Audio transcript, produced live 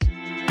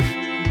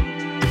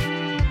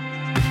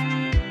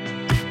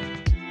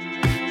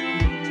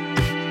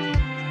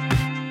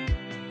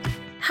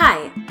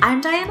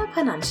I'm Diana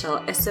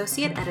Panuntial,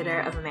 Associate Editor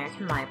of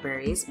American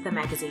Libraries, the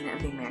magazine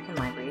of the American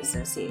Library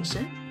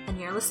Association,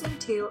 and you're listening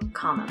to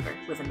Call Number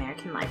with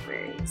American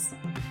Libraries.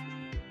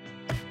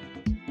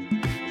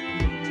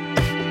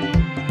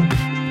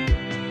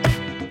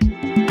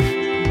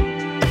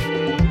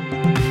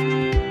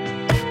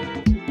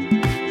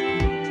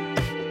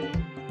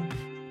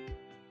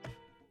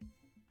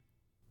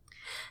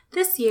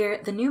 This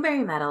year, the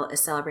Newbery Medal is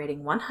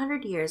celebrating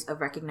 100 years of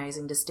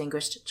recognizing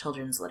distinguished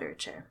children's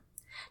literature.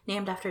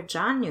 Named after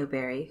John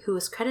Newbery, who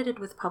was credited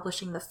with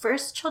publishing the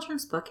first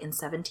children's book in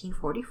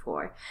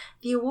 1744,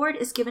 the award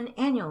is given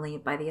annually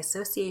by the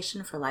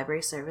Association for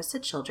Library Service to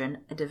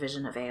Children, a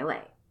division of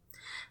ALA.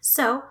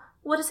 So,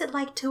 what is it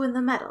like to win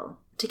the medal?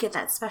 To get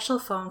that special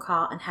phone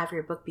call and have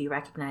your book be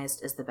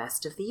recognized as the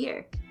best of the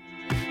year?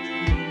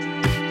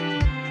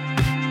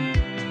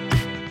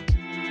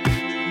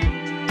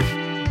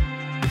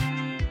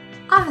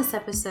 On this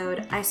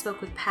episode, I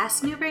spoke with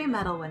past Newbery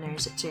Medal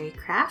winners Jerry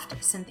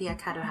Craft, Cynthia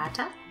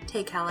Kadohata,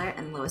 Tay Keller,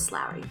 and Lois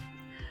Lowry.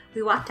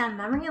 We walked down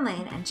memory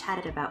lane and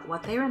chatted about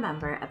what they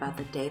remember about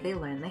the day they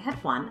learned they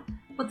had won,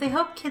 what they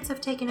hope kids have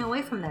taken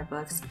away from their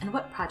books, and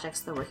what projects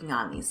they're working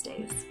on these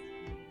days.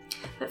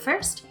 But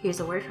first,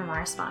 here's a word from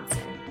our sponsor.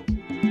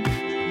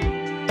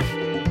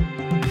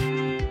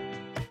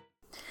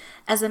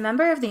 As a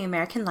member of the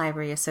American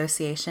Library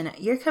Association,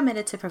 you're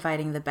committed to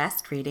providing the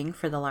best reading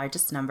for the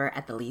largest number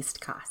at the least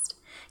cost.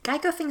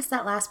 Geico thinks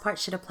that last part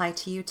should apply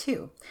to you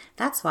too.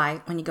 That's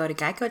why when you go to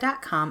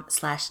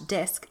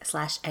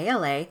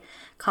geico.com/disc/ALA,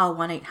 call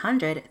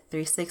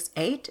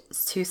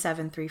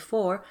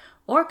 1-800-368-2734,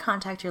 or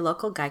contact your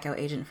local Geico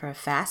agent for a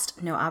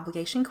fast,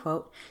 no-obligation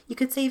quote, you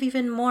could save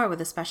even more with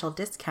a special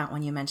discount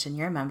when you mention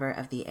you're a member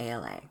of the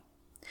ALA.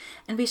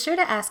 And be sure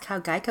to ask how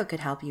Geico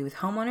could help you with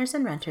homeowners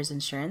and renters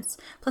insurance,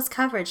 plus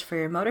coverage for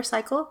your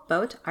motorcycle,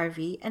 boat,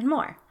 RV, and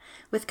more.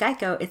 With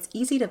Geico, it's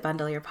easy to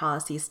bundle your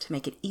policies to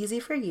make it easy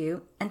for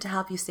you and to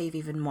help you save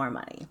even more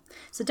money.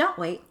 So don't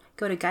wait.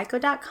 Go to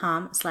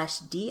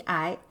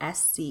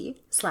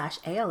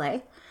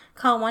geico.com/DISC/ALA,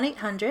 call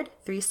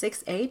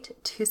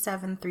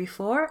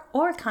 1-800-368-2734,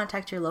 or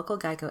contact your local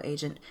Geico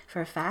agent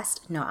for a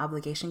fast,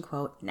 no-obligation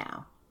quote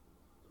now.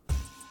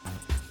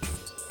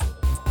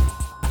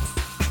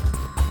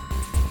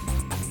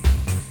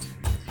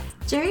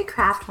 Jerry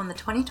Craft won the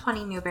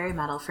 2020 Newbery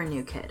Medal for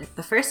New Kid,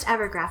 the first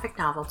ever graphic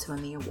novel to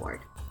win the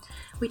award.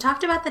 We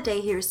talked about the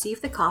day he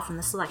received the call from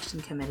the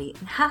selection committee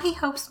and how he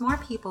hopes more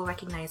people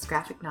recognize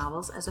graphic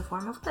novels as a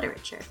form of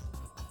literature.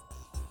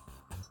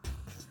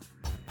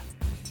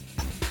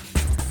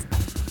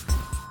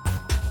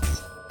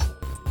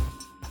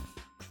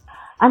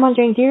 I'm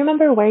wondering, do you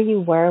remember where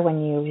you were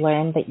when you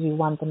learned that you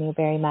won the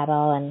Newbery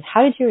Medal, and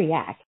how did you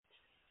react?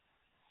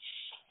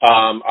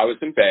 I was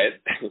in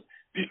bed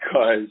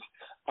because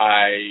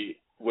I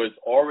was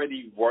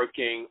already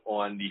working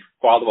on the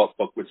follow-up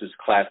book, which is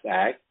Class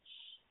Act,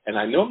 and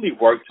I normally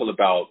work till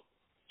about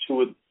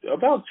 2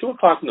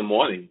 o'clock in the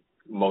morning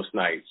most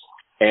nights.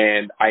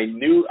 And I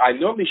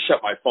normally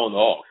shut my phone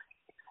off.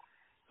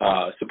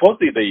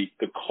 Supposedly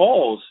the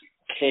calls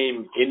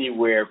came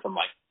anywhere from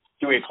like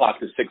 3 o'clock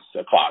to 6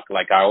 o'clock.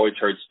 Like I always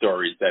heard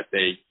stories that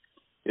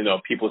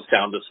people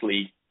sound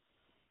asleep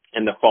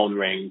and the phone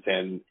rings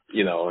and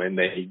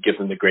they give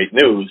them the great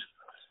news.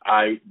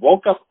 I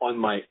woke up on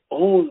my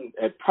own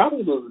at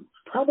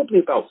probably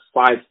about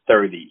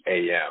 5:30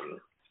 a.m.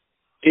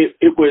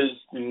 It was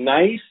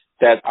nice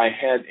that I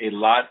had a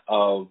lot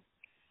of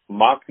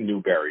mock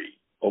Newbery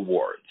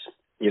awards.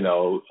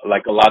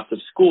 Like a lot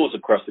of schools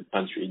across the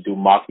country do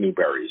mock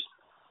Newberys.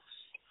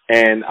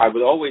 And I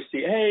would always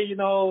see, hey,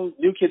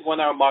 New Kid won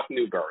our mock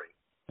Newbery.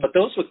 But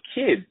those were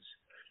kids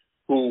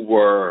who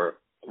were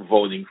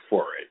voting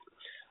for it.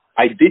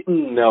 I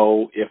didn't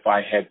know if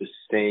I had the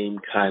same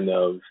kind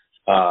of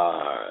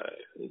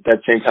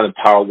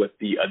power with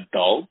the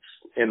adults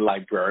and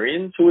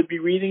librarians who would be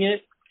reading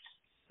it.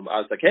 I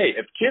was like, hey,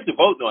 if kids are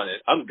voting on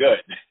it, I'm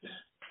good.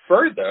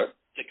 Further,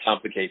 to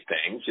complicate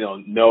things,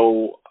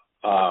 no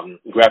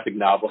graphic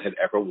novel had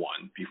ever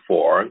won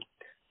before,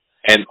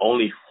 and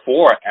only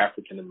 4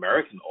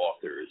 African-American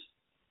authors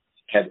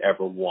had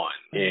ever won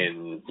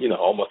in,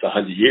 almost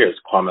 100 years.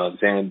 Kwame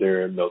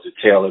Alexander, Mildred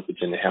Taylor,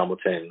 Virginia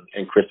Hamilton,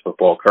 and Christopher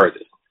Paul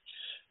Curtis.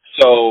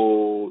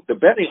 So the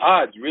betting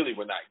odds really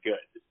were not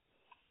good.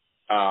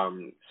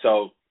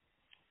 So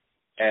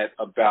at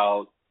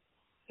about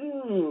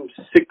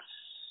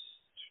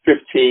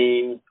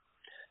 6:15,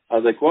 I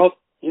was like, well,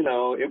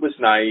 it was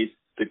nice.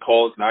 The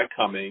call's not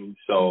coming,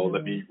 so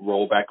let me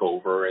roll back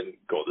over and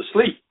go to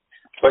sleep.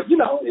 But,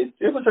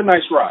 it was a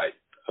nice ride.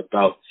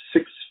 About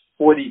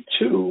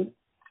 6:42,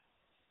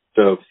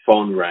 the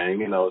phone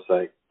rang, and I was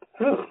like,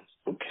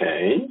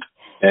 okay.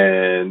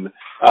 And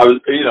I was,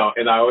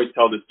 and I always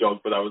tell this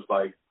joke, but I was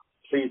like,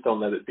 please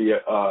don't let it be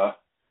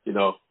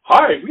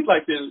hi, we'd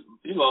like to,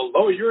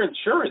 lower your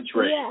insurance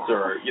rates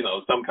or,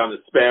 some kind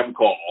of spam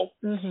call.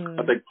 Mm-hmm.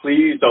 I was like,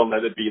 please don't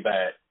let it be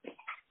that.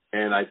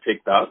 And I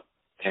picked up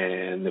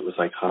and it was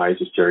like, hi, is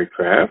this Jerry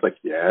Craft? Like,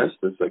 yes.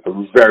 There's like a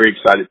very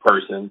excited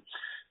person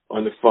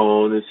on the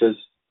phone. It says,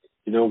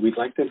 we'd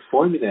like to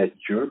inform you that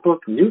your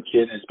book, New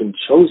Kid, has been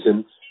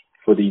chosen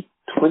for the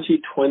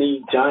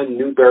 2020 John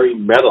Newbery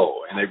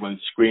Medal. And everyone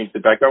screams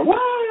in the background,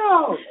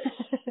 wow!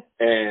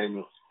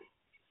 And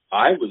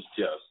I was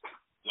just,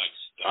 like,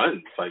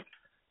 stunned. Like,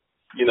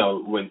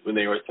 when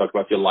they always talk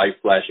about your life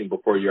flashing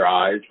before your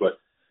eyes, but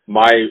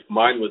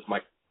mine was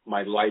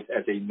my life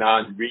as a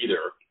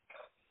non-reader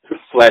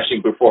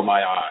flashing before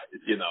my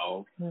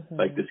eyes,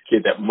 like this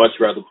kid that much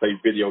rather play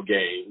video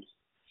games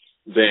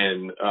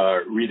than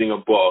reading a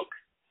book.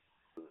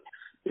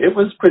 It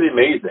was pretty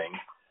amazing,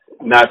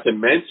 not to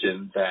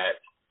mention that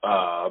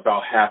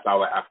about half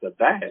hour after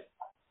that,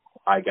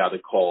 I got a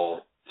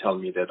call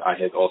telling me that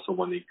I had also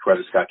won the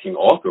Coretta Scott King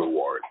Author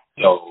Award.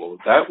 So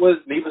that was,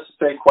 needless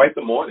to say, quite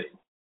the morning.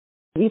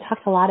 You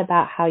talked a lot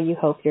about how you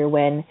hope your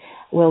win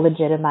will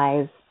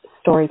legitimize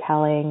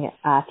storytelling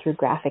through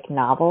graphic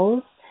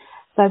novels.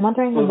 So I'm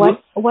wondering,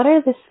 what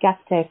are the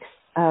skeptics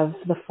of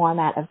the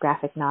format of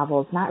graphic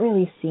novels not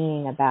really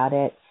seeing about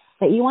it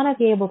that you want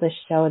to be able to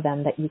show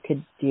them that you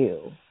could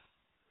do?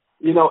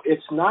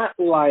 It's not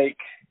like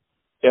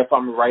if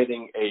I'm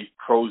writing a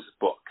prose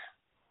book,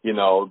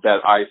 that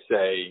I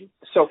say,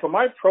 so for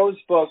my prose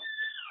book,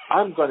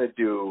 I'm going to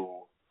do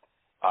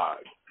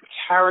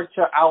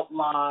character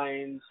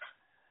outlines,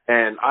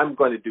 and I'm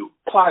going to do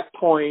plot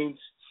points,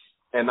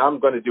 and I'm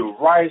going to do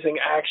rising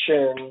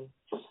action,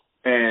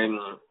 and,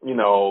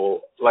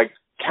 like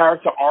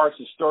character arcs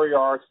and story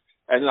arcs.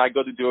 And then I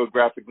go to do a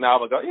graphic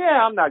novel, go,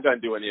 yeah, I'm not going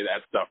to do any of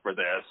that stuff for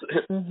this.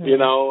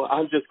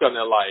 I'm just going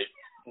to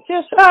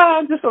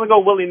I'm just going to go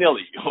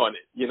willy-nilly on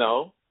it,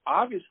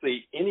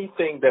 Obviously,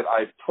 anything that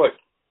I put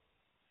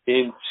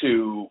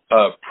into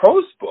a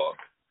prose book,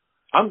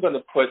 I'm going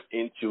to put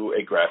into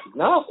a graphic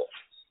novel.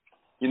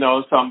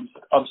 So I'm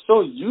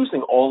still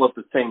using all of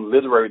the same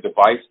literary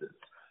devices.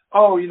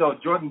 Oh,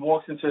 Jordan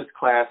walks into his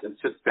class and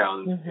sits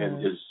down in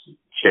his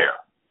chair.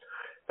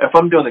 If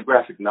I'm doing a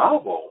graphic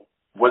novel,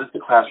 what does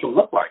the classroom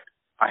look like?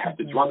 I have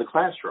to draw the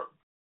classroom.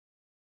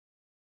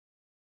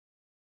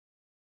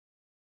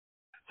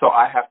 So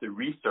I have to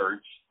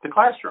research the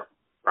classroom,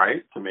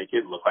 right, to make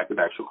it look like an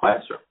actual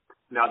classroom.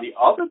 Now, the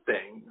other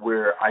thing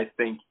where I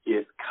think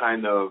it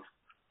kind of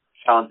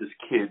challenges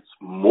kids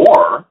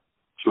more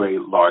to a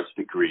large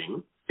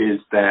degree is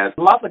that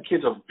a lot of the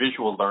kids are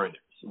visual learners,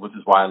 which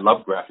is why I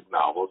love graphic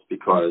novels,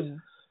 because,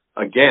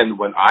 again,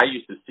 when I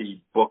used to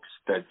see books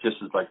that just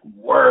was like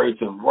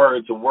words and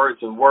words and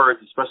words and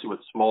words, especially with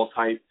small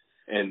type,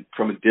 and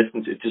from a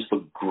distance it just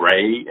looked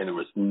gray and there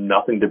was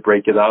nothing to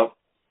break it up,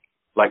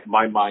 like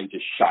my mind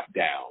just shut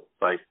down.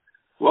 Like,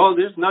 well,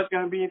 there's not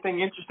going to be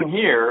anything interesting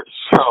here.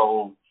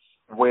 So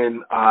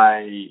when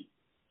I,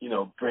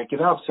 break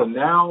it up, so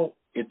now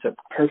it's a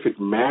perfect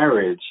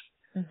marriage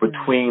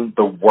between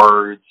the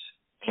words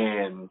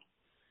and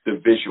the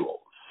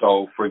visuals.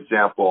 So, for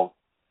example,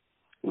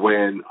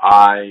 when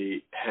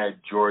I had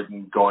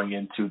Jordan going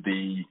into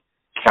the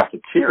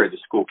cafeteria, the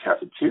school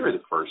cafeteria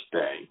the first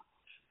day,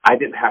 I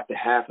didn't have to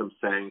have him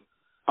saying,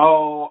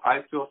 oh,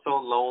 I feel so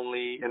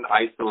lonely and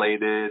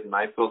isolated and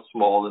I feel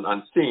small and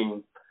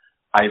unseen.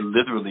 I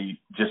literally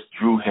just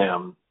drew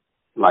him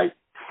like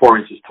 4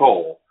 inches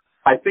tall.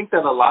 I think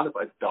that a lot of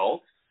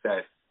adults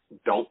that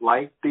don't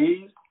like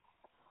these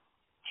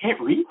can't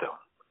read them,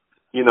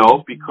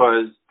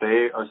 because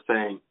they are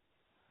saying,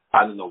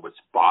 I don't know which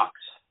box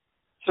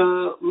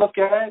to look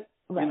at,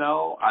 I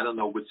don't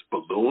know which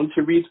balloon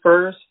to read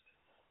first.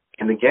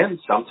 And again,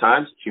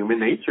 sometimes human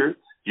nature,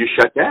 you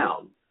shut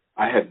down.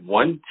 I had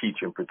one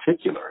teacher in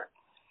particular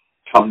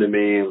come to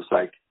me and was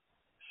like,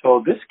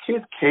 so this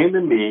kid came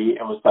to me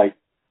and was like,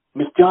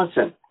 Miss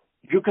Johnson,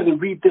 you're going to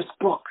read this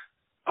book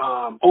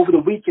over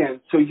the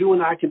weekend so you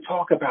and I can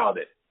talk about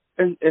it.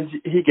 And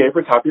he gave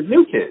her a copy of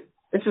New Kid.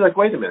 And she's like,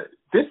 wait a minute,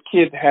 this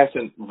kid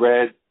hasn't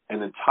read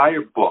an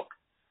entire book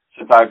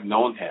since I've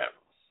known him.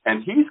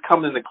 And he's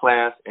coming to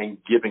class and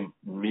giving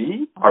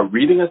me a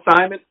reading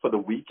assignment for the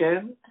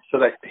weekend so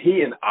that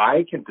he and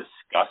I can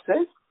discuss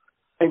it.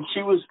 And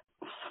she was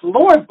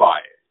floored by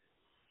it.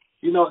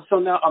 So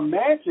now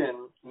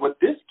imagine what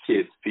this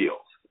kid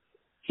feels.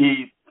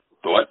 He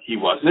thought he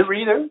wasn't a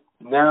reader.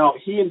 Now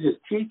he and his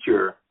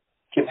teacher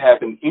can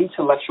have an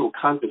intellectual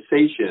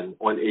conversation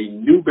on a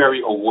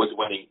Newbery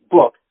Award-winning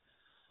book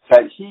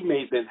that he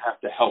may then have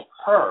to help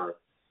her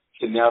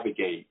to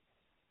navigate.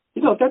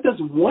 That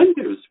does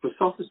wonders for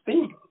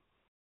self-esteem.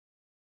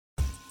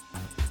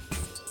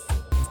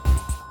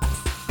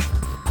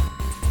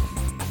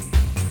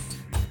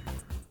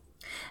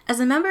 As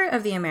a member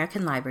of the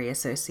American Library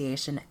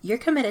Association, you're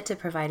committed to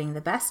providing the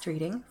best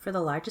reading for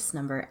the largest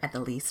number at the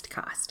least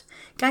cost.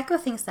 Geico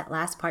thinks that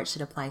last part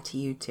should apply to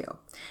you too.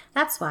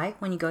 That's why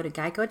when you go to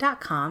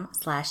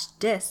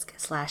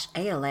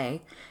geico.com/disc/ALA,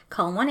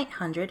 call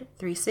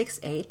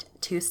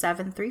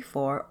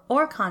 1-800-368-2734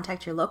 or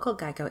contact your local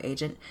Geico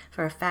agent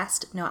for a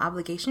fast,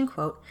 no-obligation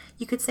quote,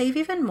 you could save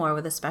even more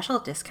with a special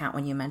discount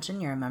when you mention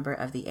you're a member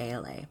of the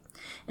ALA.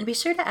 And be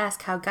sure to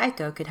ask how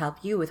Geico could help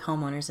you with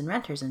homeowners and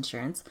renters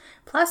insurance,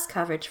 plus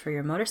coverage for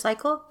your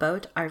motorcycle,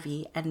 boat,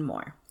 RV, and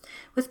more.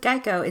 With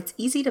Geico, it's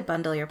easy to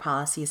bundle your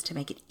policies to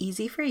make it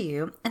easy for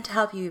you and to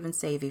help you even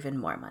save even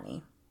more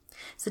money.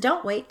 So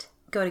don't wait.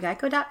 Go to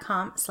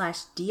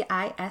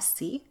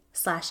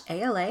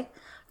geico.com/DISC/ALA,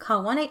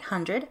 call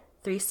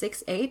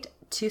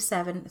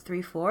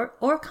 1-800-368-2734,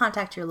 or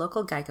contact your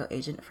local Geico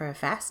agent for a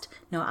fast,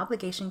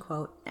 no-obligation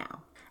quote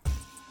now.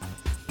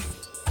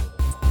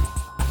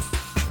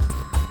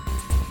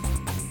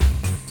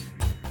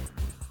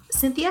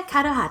 Cynthia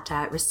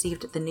Kadohata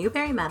received the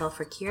Newbery Medal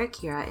for Kira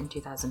Kira in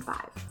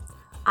 2005.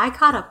 I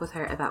caught up with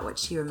her about what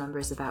she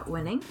remembers about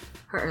winning,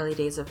 her early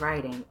days of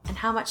writing, and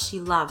how much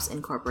she loves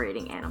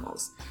incorporating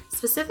animals,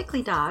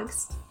 specifically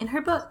dogs, in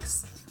her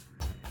books.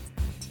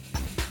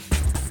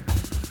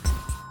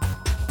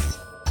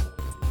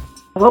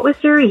 What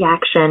was your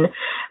reaction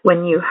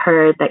when you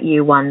heard that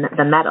you won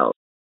the medal?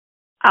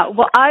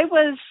 Well, I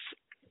was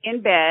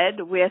in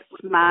bed with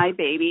my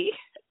baby,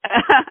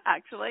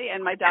 actually,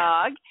 and my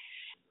dog.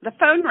 The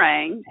phone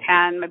rang,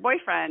 and my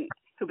boyfriend,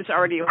 who was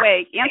already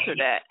awake, answered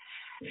it.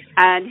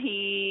 And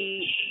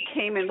he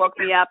came and woke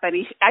me up, and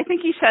I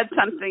think he said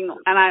something,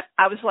 and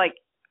I was like,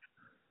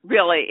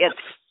 really,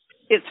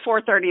 it's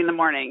 4:30 in the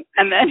morning.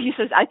 And then he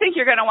says, I think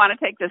you're going to want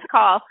to take this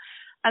call.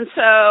 And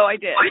so I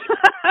did.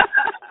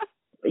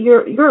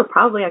 You're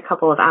probably a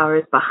couple of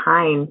hours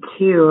behind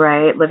too,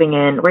 right? Were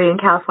you in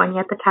California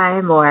at the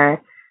time, or?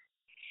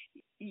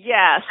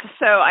 Yes.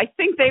 So I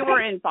think they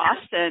were in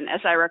Boston,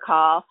 as I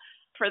recall.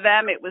 For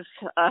them, it was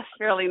a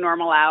fairly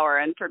normal hour,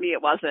 and for me,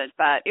 it wasn't.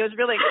 But it was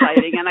really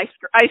exciting, and I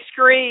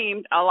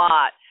screamed a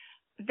lot.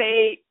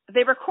 They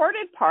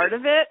recorded part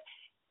of it,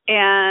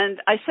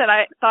 and I said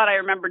I thought I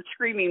remembered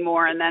screaming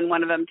more, and then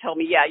one of them told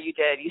me, yeah, you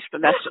did.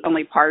 That's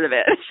only part of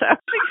it. So I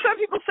think some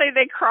people say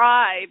they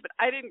cry, but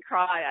I didn't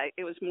cry.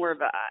 It was more of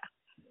a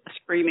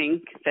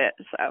screaming fit.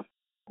 So,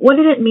 what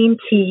did it mean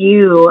to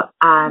you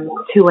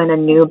to win a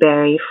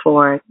Newbery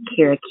for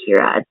Kira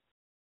Kira?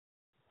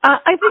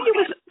 I think it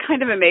was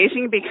kind of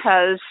amazing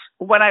because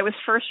when I was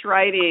first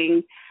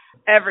writing,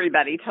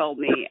 everybody told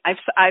me, I've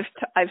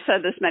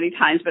said this many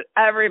times, but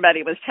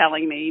everybody was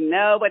telling me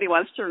nobody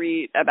wants to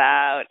read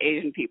about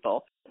Asian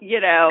people.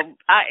 You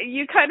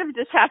kind of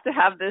just have to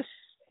have this,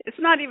 it's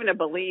not even a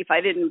belief.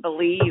 I didn't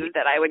believe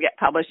that I would get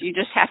published. You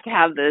just have to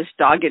have this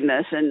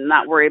doggedness and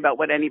not worry about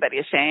what anybody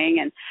is saying.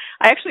 And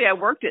I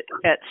worked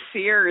at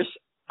Sears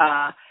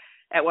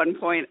at one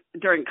point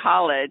during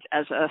college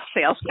as a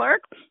sales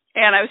clerk.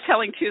 And I was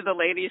telling two of the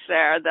ladies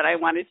there that I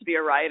wanted to be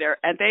a writer,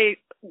 and they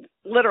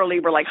literally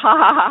were like, ha,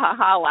 ha, ha, ha,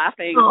 ha,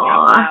 laughing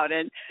out loud.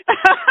 And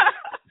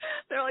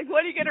they're like,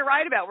 what are you going to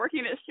write about,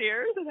 working at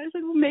Sears? And I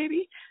said, well,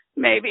 maybe.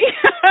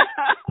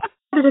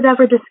 Did it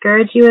ever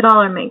discourage you at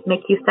all, or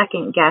make you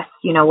second guess,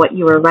 what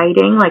you were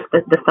writing, like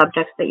the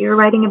subjects that you were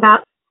writing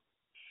about?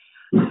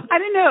 I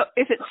don't know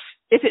if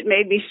it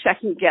made me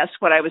second guess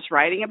what I was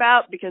writing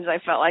about, because I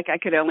felt like I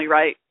could only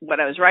write what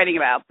I was writing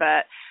about,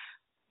 but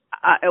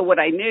what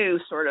I knew,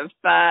 sort of.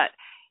 But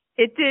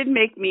it did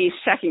make me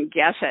second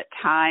guess at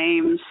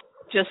times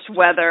just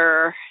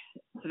whether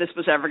this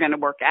was ever going to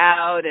work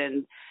out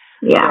and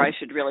whether I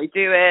should really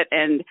do it.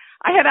 And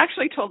I had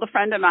actually told a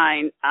friend of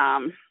mine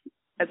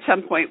at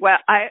some point, well,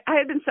 I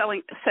had been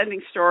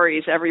sending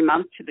stories every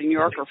month to the New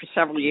Yorker for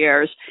several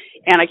years,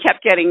 and I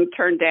kept getting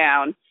turned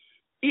down.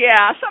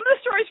 Yeah, some of the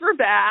stories were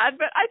bad,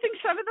 but I think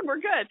some of them were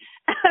good.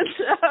 And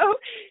so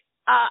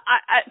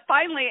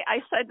finally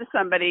I said to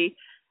somebody,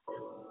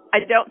 I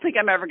don't think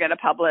I'm ever going to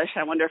publish.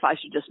 I wonder if I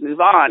should just move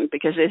on,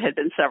 because it had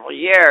been several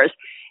years.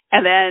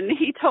 And then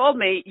he told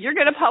me, you're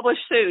going to publish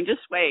soon,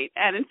 just wait.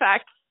 And in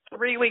fact,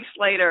 3 weeks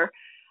later,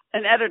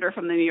 an editor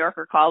from the New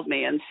Yorker called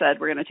me and said,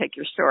 we're going to take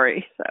your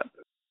story. So,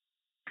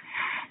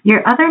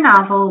 your other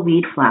novel,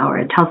 Weed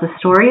Flower, tells a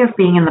story of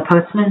being in the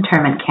Poston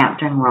internment camp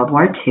during World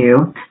War II,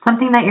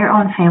 something that your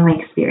own family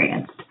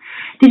experienced.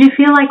 Did you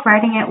feel like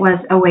writing it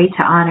was a way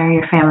to honor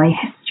your family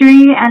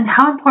history, and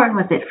how important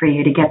was it for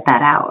you to get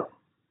that out?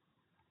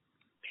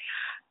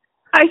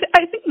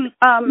 I think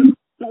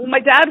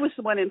my dad was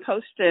the one in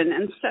Poston,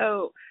 and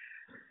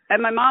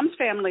my mom's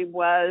family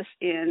was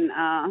in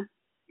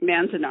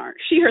Manzanar.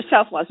 She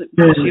herself wasn't.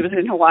 She was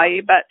in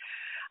Hawaii, but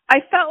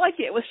I felt like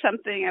it was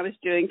something I was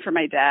doing for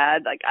my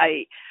dad. Like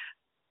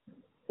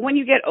when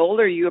you get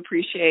older, you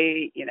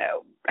appreciate,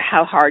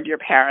 how hard your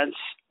parents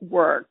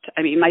worked.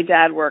 I mean, my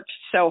dad worked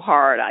so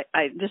hard.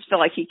 I just feel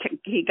like he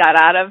got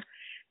out of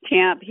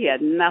camp. He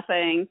had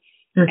nothing,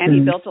 and he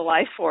built a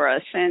life for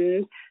us.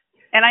 And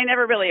I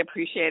never really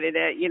appreciated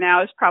it.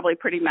 I was probably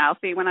pretty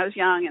mouthy when I was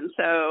young, and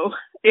so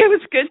it was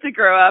good to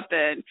grow up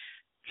and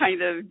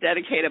kind of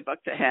dedicate a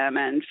book to him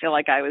and feel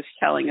like I was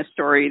telling a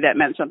story that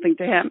meant something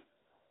to him.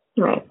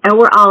 Right. And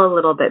we're all a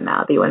little bit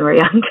mouthy when we're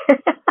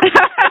younger.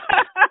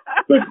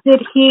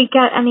 Did he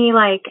get any,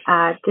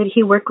 did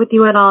he work with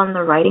you at all in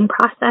the writing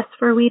process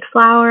for Weed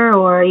Flower?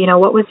 Or,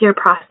 what was your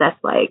process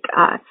like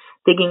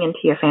digging into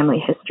your family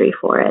history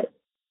for it?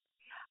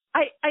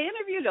 I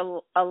interviewed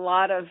a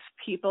lot of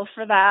people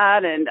for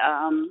that, and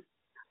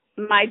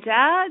my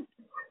dad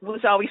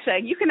was always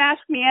saying, you can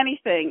ask me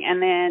anything,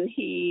 and then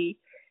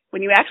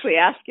when you actually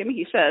ask him,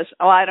 he says,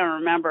 oh, I don't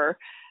remember.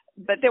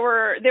 but there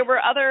were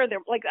other,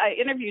 like I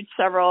interviewed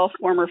several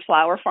former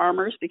flower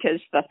farmers because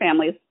the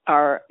families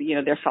are,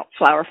 they're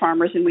flower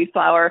farmers in wheat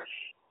flour.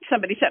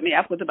 Somebody set me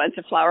up with a bunch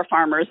of flower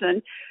farmers,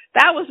 and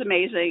that was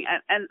amazing.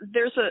 And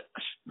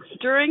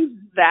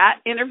during that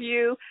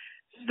interview,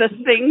 the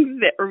thing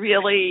that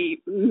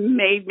really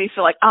made me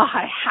feel like,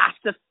 I have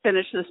to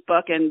finish this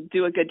book and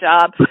do a good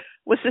job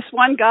was this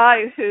one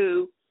guy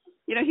who,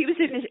 he was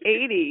in his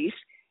 80s,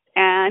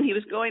 and he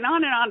was going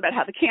on and on about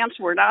how the camps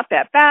were not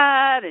that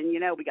bad, and,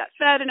 we got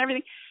fed and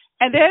everything.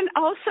 And then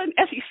all of a sudden,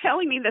 as he's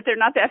telling me that they're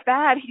not that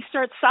bad, he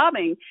starts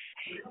sobbing.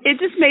 It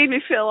just made me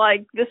feel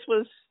like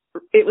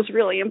it was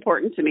really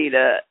important to me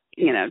to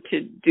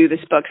do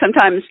this book.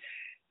 Sometimes,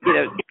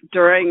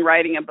 during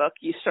writing a book,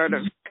 you sort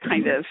of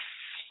kind of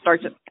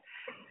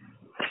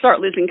start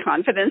losing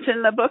confidence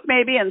in the book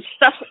maybe, and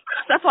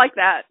stuff like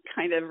that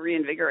kind of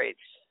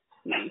reinvigorates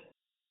me.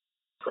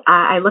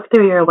 I looked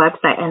through your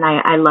website, and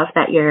I love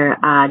that your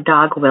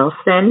dog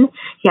Wilson,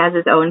 he has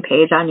his own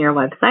page on your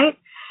website.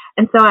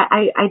 And so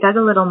I dug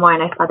a little more,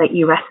 and I saw that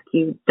you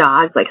rescue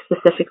dogs, like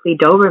specifically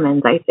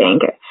Dobermans, I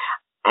think.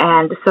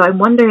 And so I'm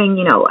wondering,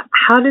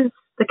 how does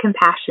the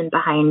compassion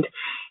behind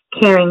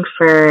caring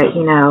for,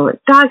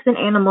 dogs and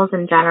animals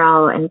in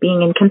general and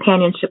being in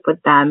companionship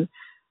with them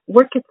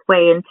work its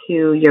way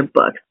into your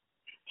book?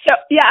 So,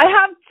 yeah, I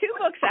have two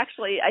books,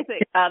 actually. I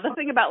think the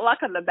thing about Luck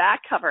on the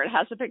back cover, it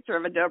has a picture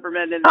of a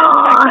Doberman, and then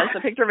it has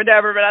a picture of a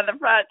Doberman on the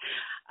front.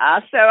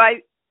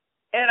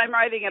 I'm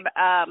writing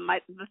about,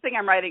 the thing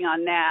I'm writing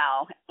on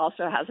now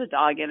also has a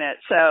dog in it.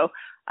 So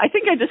I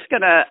think I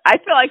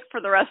feel like for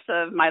the rest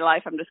of my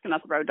life, I'm just going to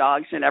throw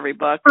dogs in every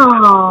book. Because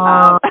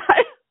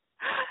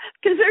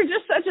they're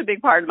just such a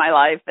big part of my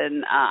life,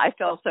 and I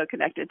feel so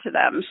connected to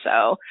them.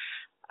 So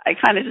I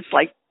kind of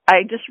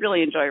I just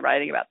really enjoy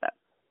writing about them.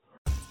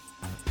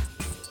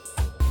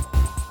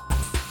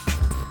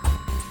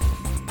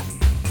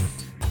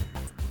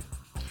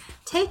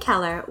 Tay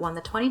Keller won the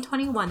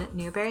 2021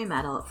 Newbery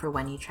Medal for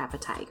When You Trap a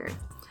Tiger.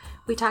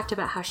 We talked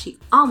about how she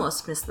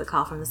almost missed the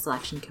call from the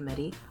selection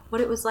committee,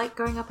 what it was like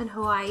growing up in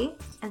Hawaii,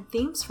 and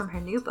themes from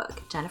her new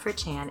book, Jennifer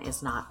Chan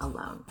Is Not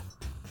Alone.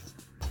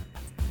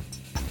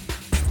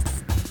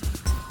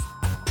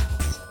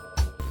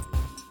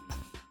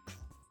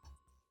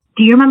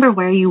 Do you remember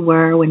where you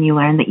were when you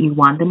learned that you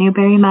won the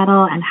Newbery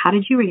Medal, and how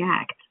did you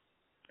react?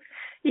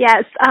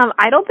 Yes,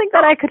 I don't think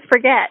that I could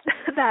forget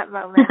that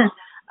moment.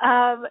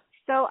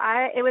 So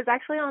it was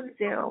actually on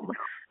Zoom,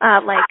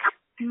 like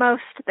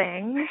most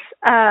things.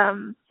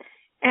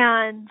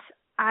 And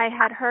I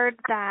had heard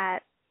that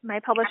my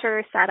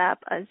publisher set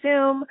up a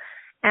Zoom,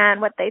 and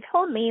what they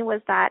told me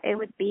was that it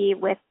would be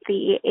with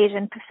the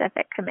Asian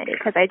Pacific Committee,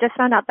 because I just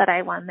found out that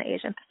I won the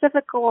Asian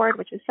Pacific Award,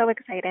 which is so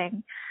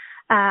exciting.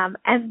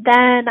 And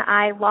then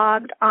I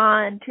logged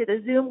on to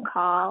the Zoom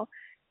call,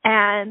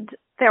 and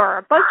there were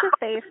a bunch of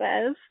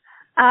faces,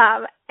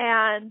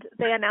 and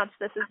they announced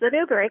this is the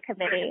Newbery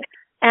Committee.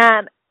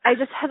 And I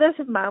just had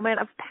this moment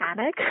of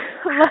panic,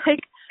 like,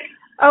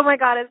 oh my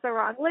God, it's the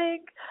wrong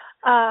link.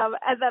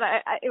 And then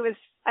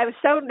I was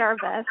so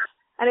nervous,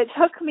 and it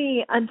took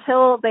me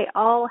until they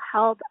all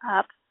held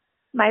up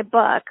my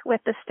book with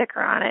the sticker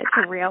on it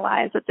to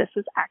realize that this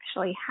was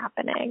actually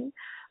happening.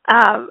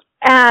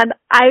 And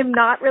I'm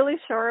not really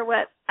sure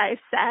what I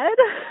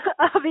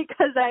said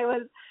because I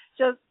was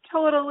just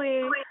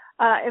totally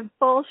in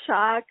full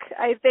shock.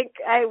 I think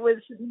I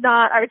was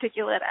not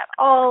articulate at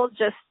all,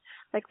 just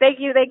like, thank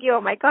you, oh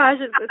my gosh,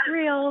 is this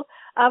real?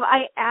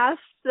 I asked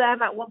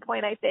them at one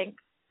point, I think,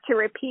 to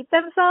repeat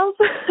themselves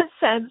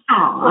since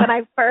when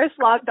I first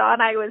logged on,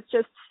 I was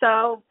just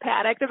so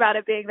panicked about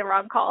it being the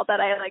wrong call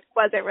that I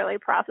wasn't really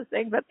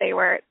processing that they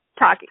were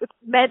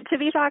meant to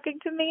be talking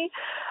to me.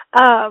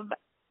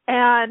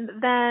 And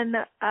then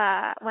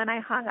when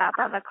I hung up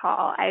on the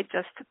call, I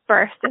just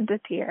burst into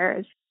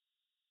tears.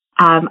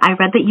 I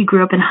read that you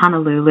grew up in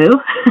Honolulu.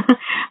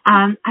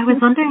 I was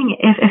wondering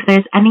if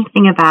there's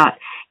anything about,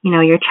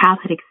 your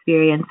childhood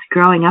experience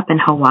growing up in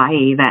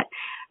Hawaii that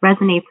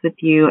resonates with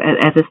you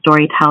as a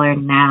storyteller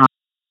now.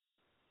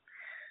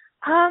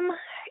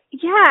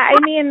 Yeah, I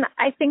mean,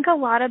 I think a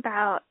lot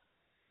about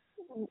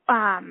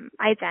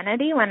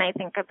identity when I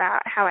think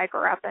about how I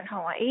grew up in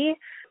Hawaii.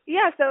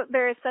 Yeah, so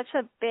there is such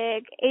a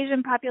big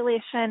Asian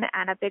population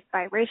and a big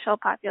biracial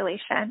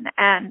population.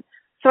 And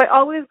so I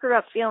always grew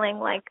up feeling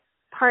like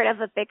part of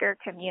a bigger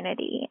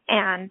community.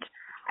 And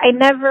I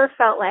never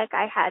felt like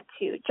I had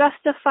to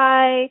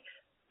justify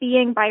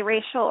being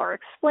biracial or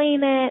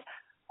explain it,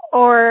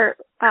 or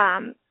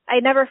I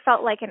never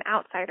felt like an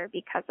outsider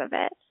because of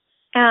it.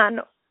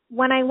 And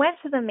when I went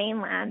to the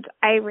mainland,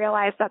 I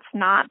realized that's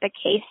not the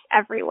case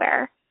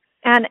everywhere.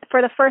 And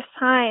for the first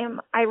time,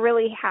 I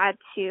really had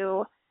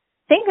to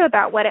think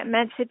about what it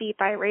meant to be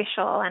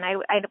biracial. And I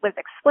was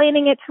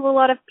explaining it to a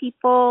lot of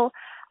people.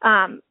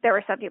 There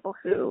were some people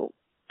who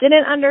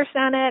didn't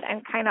understand it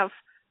and kind of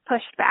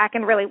pushed back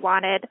and really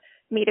wanted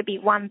me to be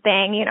one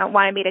thing,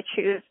 wanted me to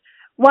choose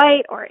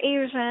white or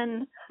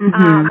Asian.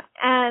 Mm-hmm.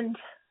 And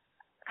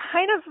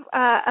kind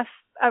of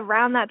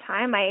around that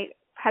time, I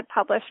had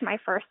published my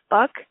first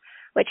book,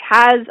 which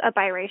has a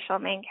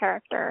biracial main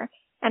character.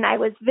 And I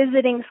was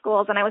visiting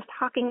schools and I was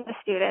talking to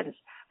students.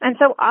 And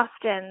so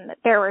often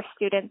there were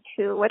students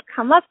who would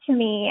come up to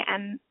me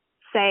and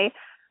say,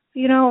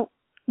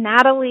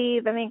 Natalie,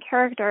 the main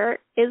character,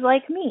 is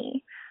like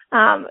me.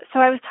 So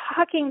I was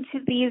talking to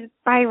these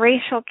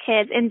biracial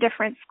kids in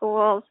different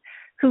schools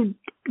who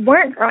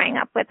weren't growing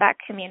up with that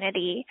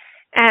community.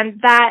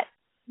 And that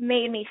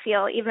made me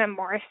feel even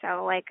more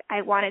so like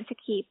I wanted to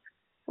keep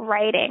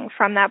writing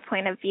from that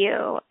point of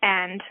view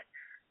and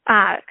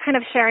kind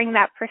of sharing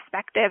that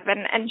perspective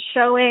and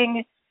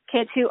showing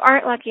kids who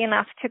aren't lucky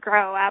enough to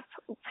grow up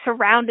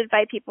surrounded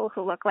by people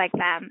who look like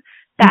them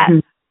that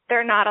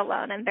they're not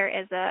alone and there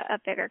is a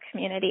bigger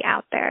community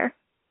out there.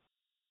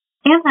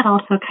 And that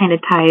also kind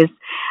of ties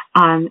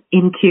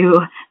into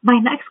my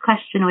next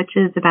question, which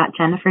is about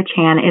Jennifer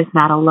Chan is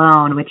Not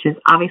Alone, which is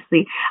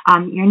obviously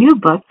your new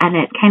book, and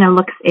it kind of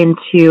looks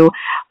into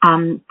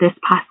this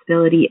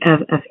possibility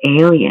of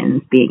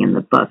aliens being in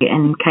the book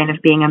and kind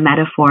of being a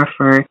metaphor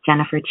for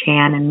Jennifer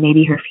Chan and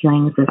maybe her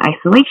feelings of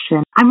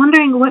isolation. I'm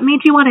wondering what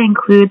made you want to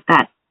include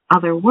that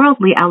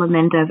otherworldly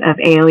element of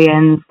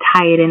aliens,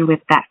 tie it in with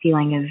that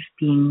feeling of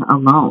being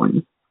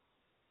alone?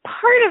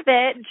 Part of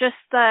it, just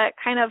the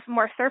kind of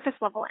more surface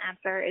level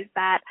answer, is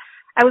that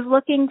I was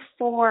looking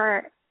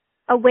for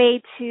a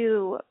way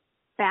to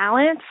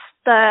balance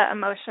the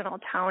emotional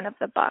tone of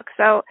the book.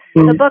 So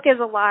the book is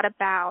a lot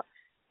about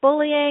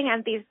bullying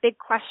and these big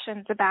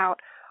questions about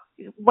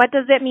what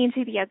does it mean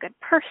to be a good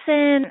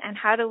person and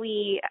how do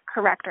we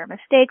correct our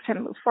mistakes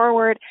and move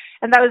forward.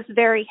 And that was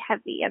very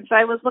heavy. And so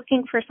I was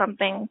looking for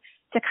something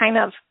to kind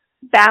of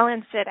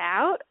balance it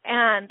out.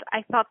 And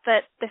I thought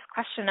that this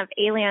question of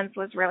aliens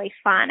was really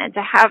fun, and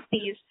to have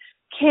these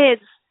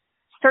kids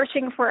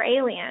searching for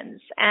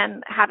aliens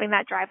and having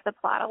that drive the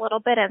plot a little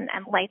bit and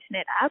lighten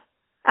it up.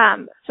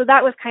 So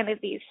that was kind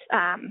of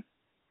that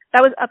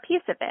was a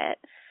piece of it.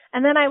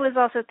 And then I was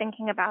also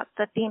thinking about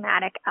the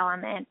thematic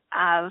element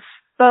of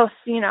both,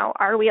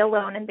 are we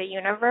alone in the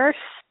universe?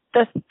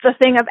 The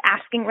thing of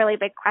asking really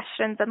big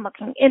questions and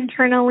looking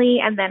internally,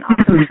 and then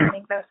also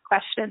turning those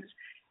questions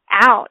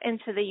out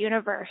into the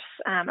universe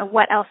of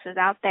what else is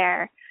out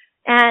there.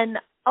 And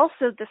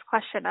also this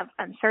question of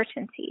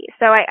uncertainty.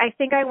 So I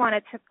think I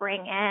wanted to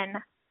bring in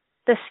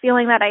this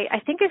feeling that I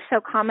think is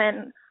so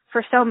common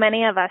for so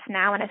many of us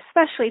now, and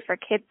especially for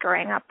kids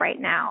growing up right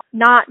now,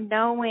 not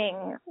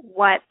knowing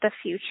what the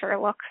future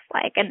looks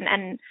like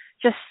and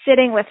just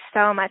sitting with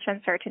so much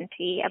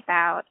uncertainty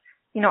about,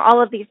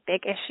 all of these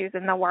big issues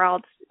in the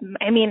world.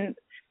 I mean,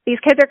 these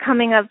kids are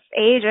coming of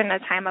age in a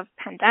time of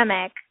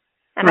pandemic,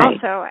 and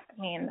also,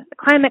 the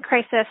climate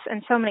crisis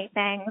and so many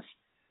things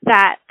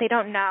that they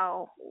don't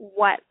know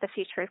what the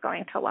future is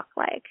going to look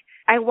like.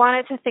 I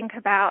wanted to think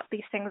about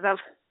these things of,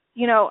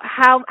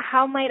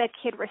 how might a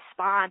kid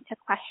respond to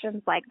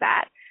questions like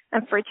that?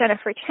 And for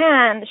Jennifer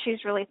Chan,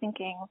 she's really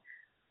thinking,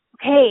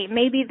 okay,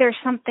 maybe there's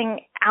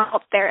something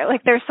out there,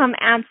 like there's some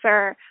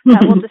answer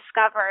that we'll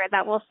discover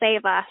that will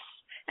save us,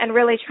 and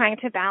really trying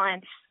to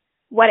balance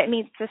what it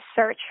means to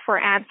search for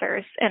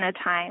answers in a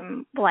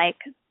time like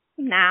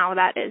now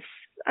that is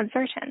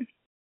uncertain.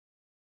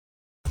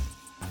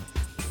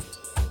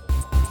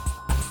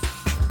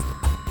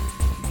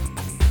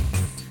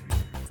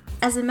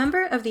 As a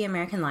member of the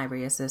American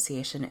Library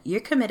Association, you're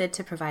committed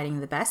to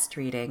providing the best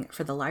reading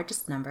for the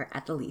largest number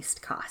at the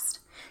least cost.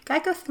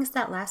 Geico thinks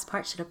that last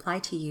part should apply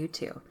to you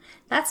too.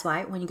 That's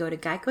why when you go to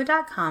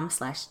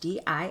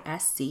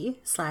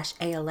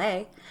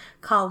geico.com/DISC/ALA,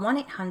 call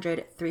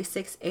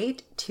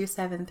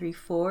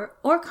 1-800-368-2734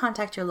 or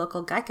contact your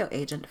local Geico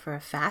agent for a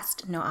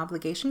fast,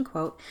 no-obligation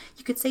quote.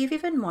 You could save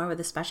even more with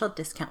a special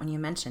discount when you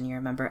mention you're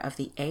a member of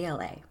the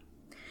ALA.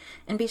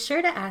 And be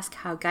sure to ask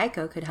how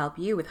Geico could help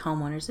you with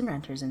homeowners and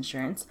renters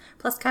insurance,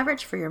 plus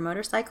coverage for your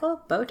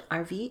motorcycle, boat,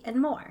 RV,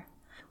 and more.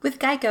 With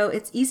Geico,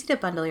 it's easy to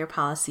bundle your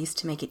policies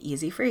to make it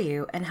easy for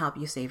you and help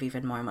you save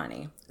even more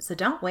money. So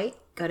don't wait.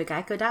 Go to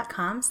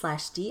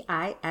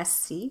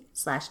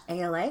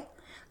geico.com/DISC/ALA,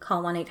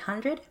 call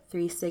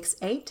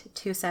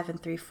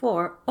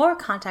 1-800-368-2734, or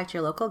contact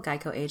your local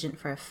Geico agent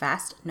for a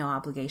fast,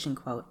 no-obligation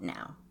quote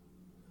now.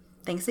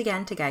 Thanks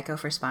again to Geico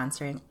for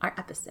sponsoring our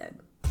episode.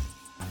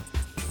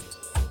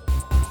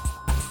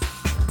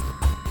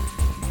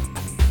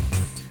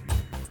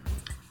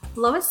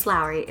 Lois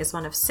Lowry is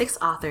one of 6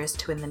 authors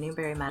to win the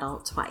Newbery Medal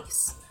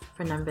twice,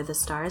 for Number the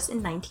Stars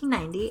in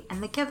 1990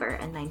 and The Giver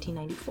in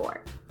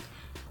 1994.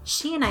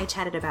 She and I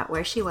chatted about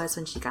where she was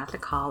when she got the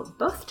call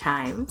both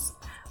times,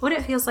 what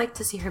it feels like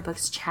to see her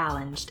books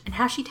challenged, and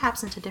how she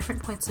taps into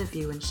different points of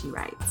view when she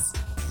writes.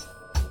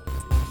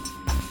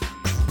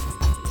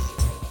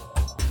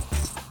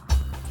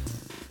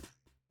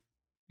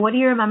 What do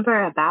you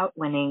remember about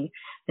winning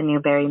the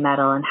Newbery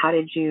Medal, and how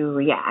did you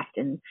react?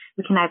 And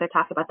we can either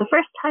talk about the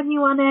first time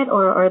you won it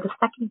or the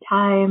second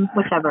time,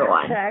 whichever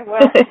one. Okay,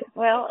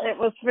 well, it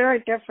was very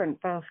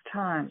different both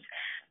times.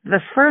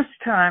 The first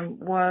time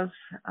was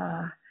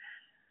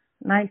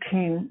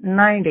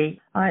 1990.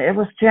 It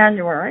was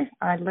January.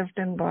 I lived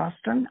in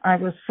Boston. I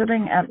was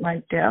sitting at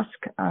my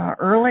desk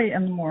early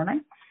in the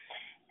morning,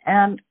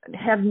 and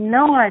had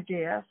no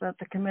idea that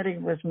the committee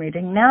was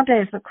meeting.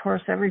 Nowadays, of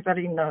course,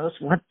 everybody knows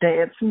what day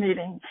it's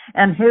meeting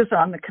and who's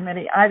on the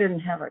committee. I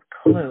didn't have a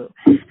clue,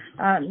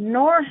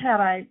 nor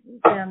had I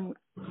been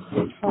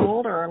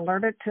told or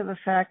alerted to the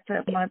fact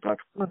that my book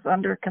was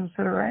under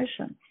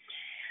consideration.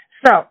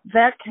 So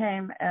that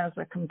came as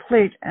a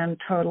complete and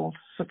total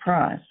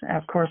surprise.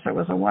 Of course, it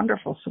was a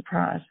wonderful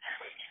surprise.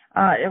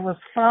 It was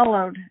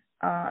followed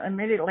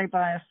immediately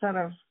by a set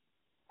of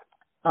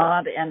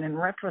odd and, in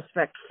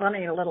retrospect,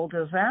 funny little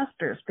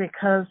disasters,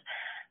 because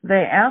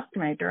they asked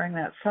me during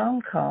that phone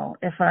call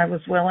if I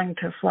was willing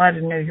to fly to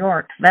New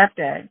York that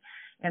day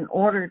in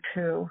order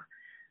to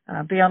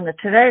be on the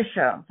Today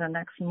Show the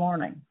next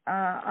morning.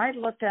 I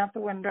looked out the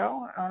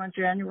window on a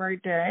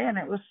January day, and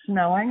it was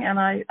snowing, and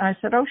I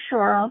said, oh,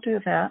 sure, I'll do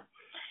that.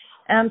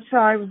 And so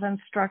I was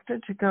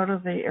instructed to go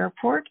to the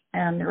airport,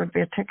 and there would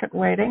be a ticket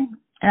waiting.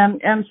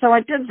 And so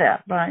I did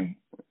that by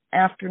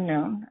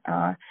afternoon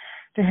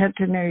to head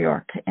to New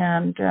York.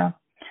 And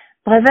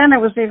by then it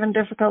was even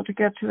difficult to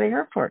get to the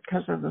airport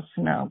because of the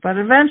snow. But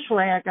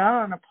eventually I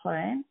got on a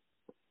plane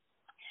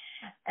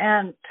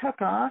and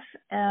took off,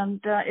 and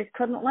it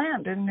couldn't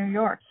land in New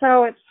York.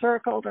 So it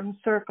circled and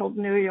circled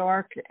New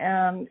York,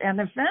 and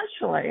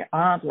eventually,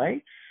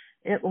 oddly,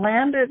 it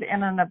landed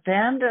in an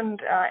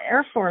abandoned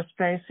Air Force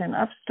base in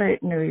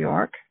upstate New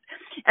York.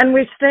 And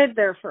we stayed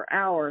there for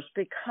hours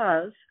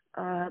because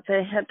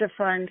they had to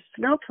find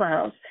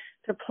snowplows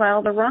to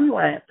plow the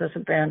runway at this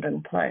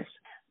abandoned place.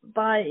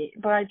 By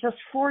just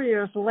 4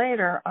 years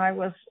later, I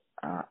was,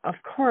 of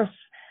course,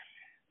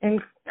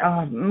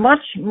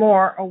 much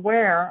more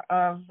aware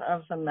of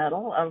the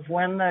medal, of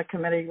when the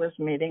committee was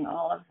meeting,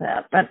 all of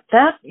that. But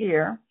that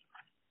year,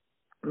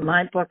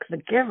 my book, The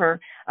Giver,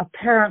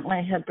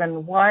 apparently had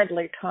been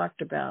widely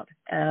talked about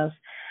as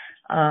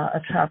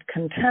a top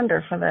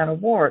contender for that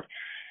award.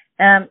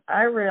 And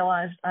I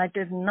realized I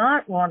did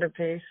not want to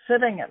be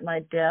sitting at my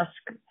desk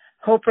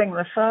hoping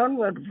the phone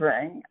would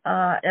ring.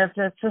 At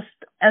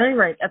any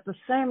rate, at the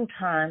same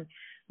time,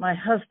 my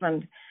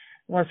husband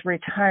was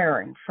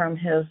retiring from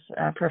his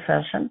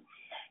profession,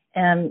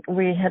 and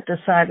we had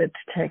decided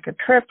to take a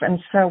trip, and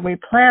so we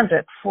planned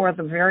it for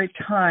the very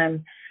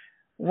time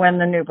when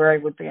the Newbery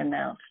would be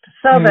announced,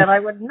 so that I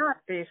would not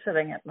be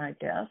sitting at my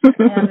desk.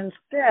 And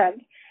instead,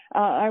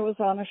 I was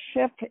on a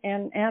ship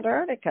in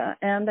Antarctica,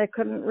 and they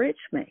couldn't reach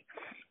me.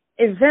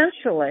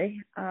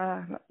 Eventually,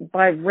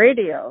 by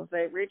radio,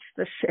 they reached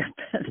the ship,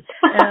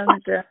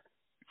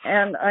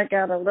 and I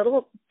got a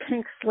little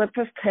pink slip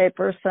of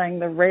paper saying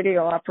the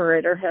radio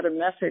operator had a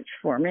message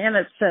for me, and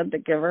it said The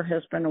Giver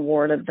has been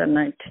awarded the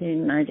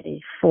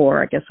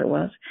 1994, I guess it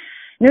was,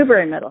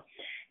 Newbery Medal.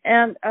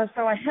 And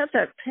so I had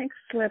that pink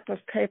slip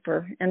of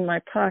paper in my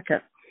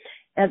pocket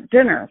at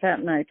dinner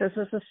that night. This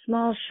is a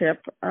small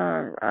ship.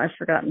 I've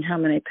forgotten how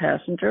many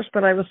passengers,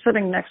 but I was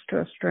sitting next to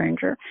a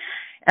stranger.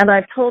 And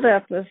I pulled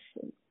out this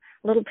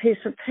little piece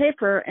of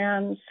paper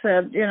and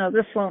said,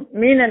 this won't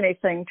mean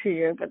anything to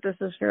you, but this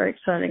is very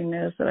exciting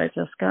news that I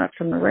just got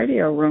from the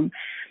radio room.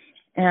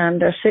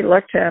 And she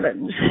looked at it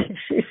and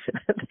she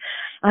said,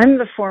 I'm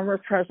the former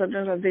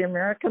president of the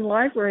American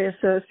Library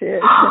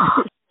Association.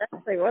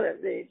 Exactly what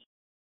it means.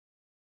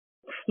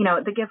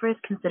 The Giver is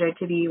considered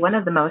to be one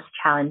of the most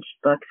challenged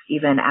books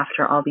even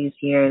after all these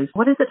years.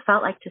 What has it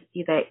felt like to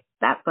see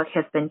that book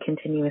has been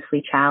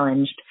continuously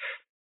challenged?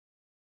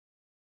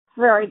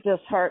 Very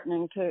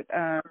disheartening to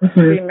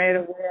be made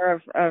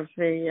aware of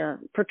the,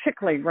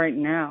 particularly right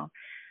now,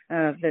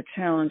 the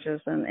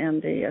challenges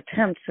and the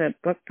attempts at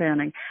book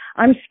banning.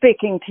 I'm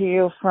speaking to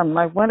you from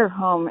my winter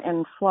home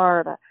in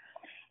Florida,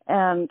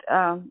 and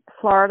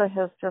Florida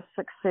has just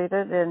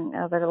succeeded in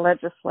the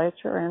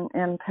legislature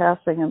in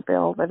passing a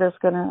bill that is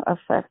going to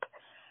affect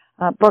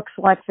books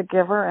like The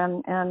Giver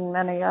and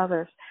many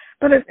others.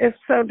 But it's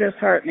so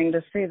disheartening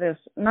to see this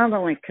not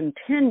only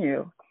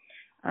continue,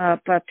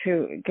 but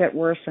to get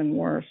worse and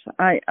worse.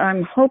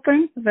 I'm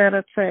hoping that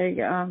it's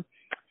a,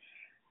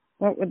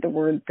 what would the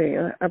word be,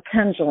 a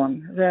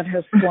pendulum that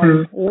has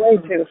swung way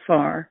too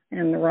far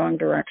in the wrong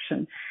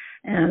direction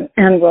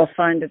and will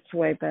find its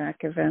way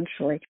back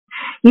eventually.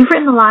 You've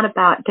written a lot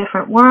about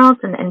different worlds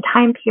and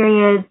time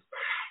periods,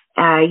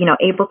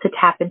 able to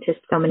tap into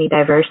so many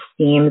diverse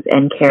themes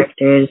and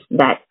characters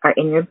that are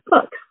in your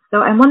books. So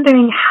I'm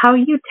wondering how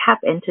you tap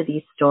into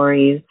these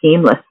stories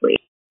seamlessly.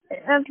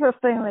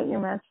 Interesting that you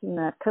mentioned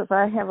that, because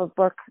I have a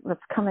book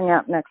that's coming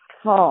out next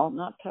fall,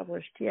 not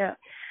published yet,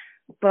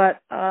 but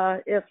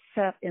it's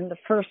set in the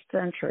first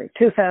century,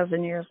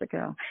 2,000 years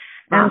ago.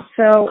 Wow. And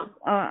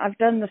so I've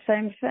done the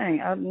same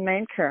thing.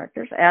 Main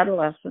characters,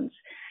 adolescents,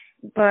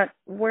 but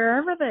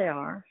wherever they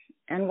are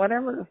and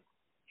whatever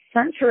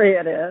century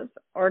it is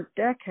or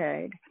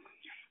decade,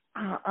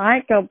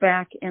 I go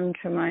back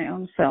into my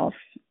own self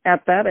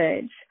at that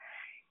age,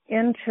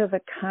 into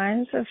the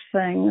kinds of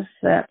things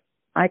that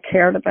I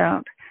cared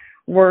about,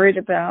 worried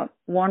about,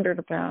 wondered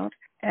about.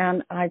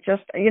 And I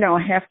just, I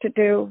have to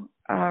do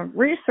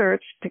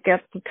research to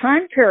get the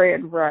time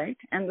period right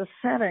and the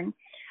setting.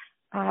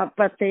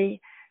 But the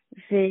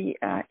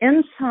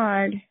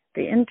inside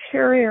the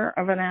interior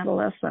of an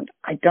adolescent,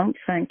 I don't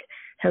think,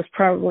 has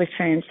probably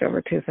changed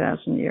over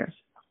 2,000 years.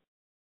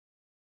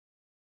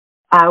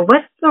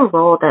 What's the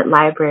role that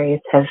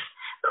libraries have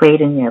played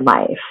in your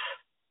life?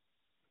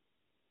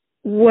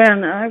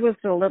 When I was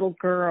a little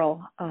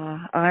girl,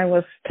 I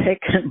was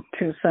taken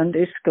to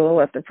Sunday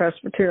school at the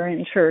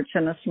Presbyterian Church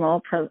in a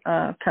small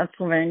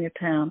Pennsylvania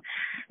town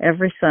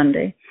every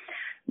Sunday.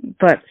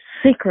 But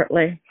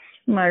secretly,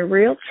 my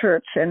real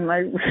church and my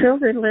real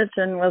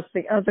religion was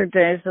the other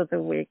days of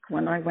the week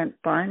when I went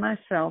by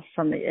myself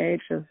from the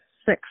age of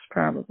 6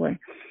 probably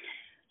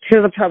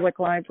to the public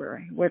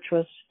library, which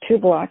was 2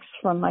 blocks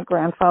from my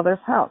grandfather's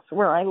house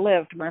where I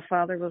lived. My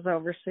father was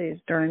overseas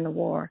during the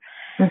war,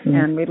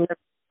 and we lived with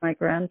my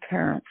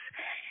grandparents.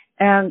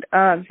 And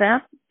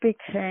that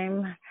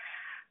became,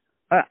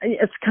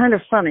 it's kind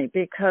of funny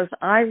because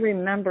I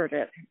remembered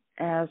it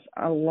as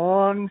a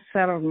long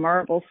set of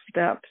marble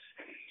steps.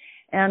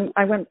 And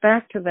I went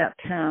back to that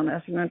town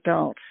as an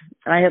adult.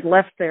 I had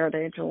left there at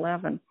age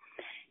 11.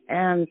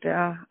 And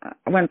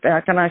I went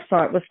back and I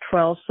saw it was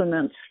 12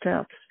 cement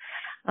steps.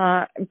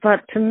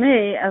 But to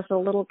me, as a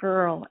little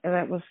girl,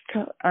 that was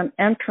an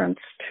entrance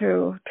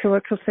to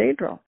a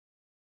cathedral.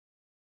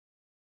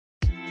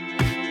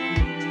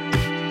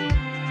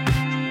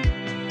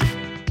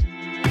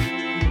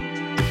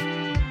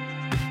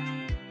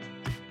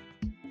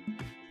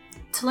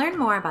 To learn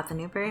more about the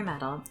Newbery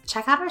Medal,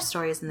 check out our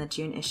stories in the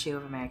June issue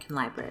of American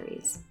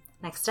Libraries.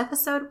 Next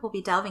episode, we'll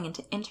be delving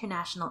into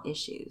international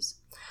issues.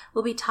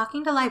 We'll be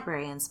talking to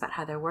librarians about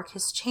how their work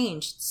has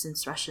changed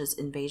since Russia's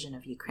invasion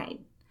of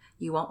Ukraine.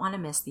 You won't want to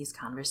miss these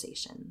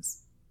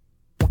conversations.